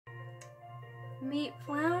Meet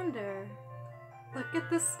Flounder. Look at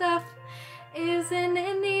this stuff, isn't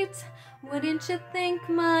it neat? Wouldn't you think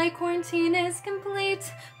my quarantine is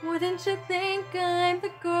complete? Wouldn't you think I'm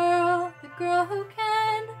the girl who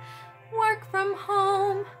can work from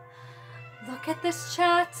home? Look at this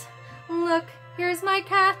chat, look, here's my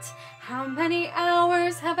cat. How many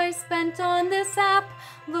hours have I spent on this app?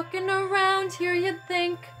 Looking around here you'd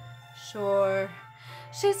think, sure,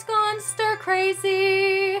 she's gone stir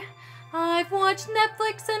crazy. I've watched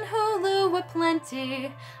Netflix and Hulu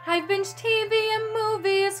aplenty. I've binged TV and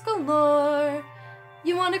movies galore.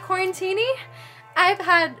 You want a quarantini? I've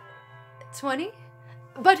had 20,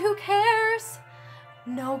 but who cares?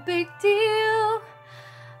 No big deal.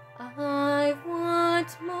 I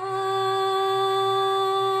want more.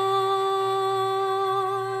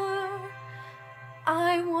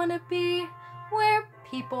 I want to be where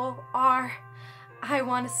people are. I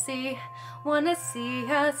wanna see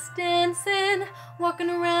us dancing,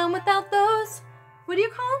 walking around without those, what do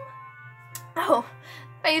you call them? Oh,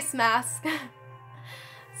 face mask.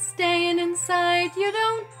 Staying inside, you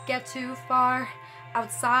don't get too far.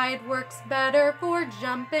 Outside works better for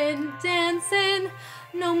jumping, dancing.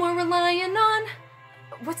 No more relying on,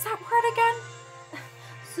 what's that word again?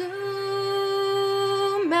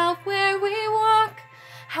 Zoom out where we walk,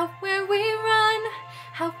 out where we run,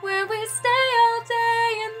 out where we stay all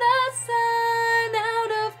day in the sun,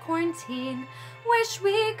 out of quarantine. Wish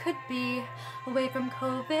we could be away from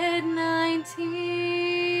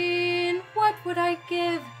COVID-19. What would I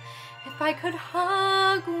give if I could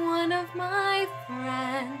hug one of my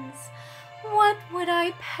friends? What would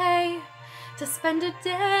I pay to spend a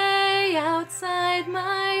day outside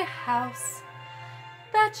my house?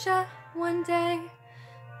 Betcha one day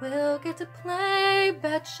we'll get to play,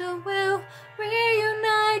 betcha we'll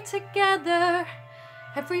reunite together.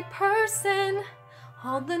 Every person,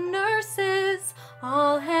 all the nurses,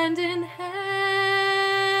 all hand in hand.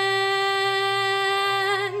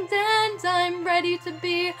 And I'm ready to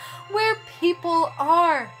be where people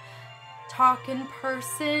are. Talk in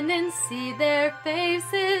person and see their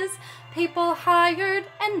faces. People hired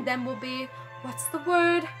and then we'll be, what's the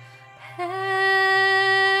word? Paid.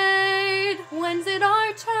 When's it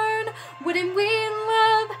our turn? Wouldn't we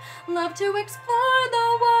love to explore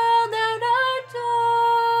the world out our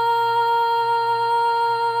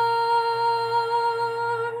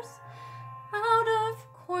doors? Out of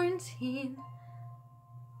quarantine,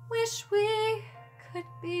 wish we could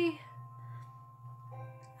be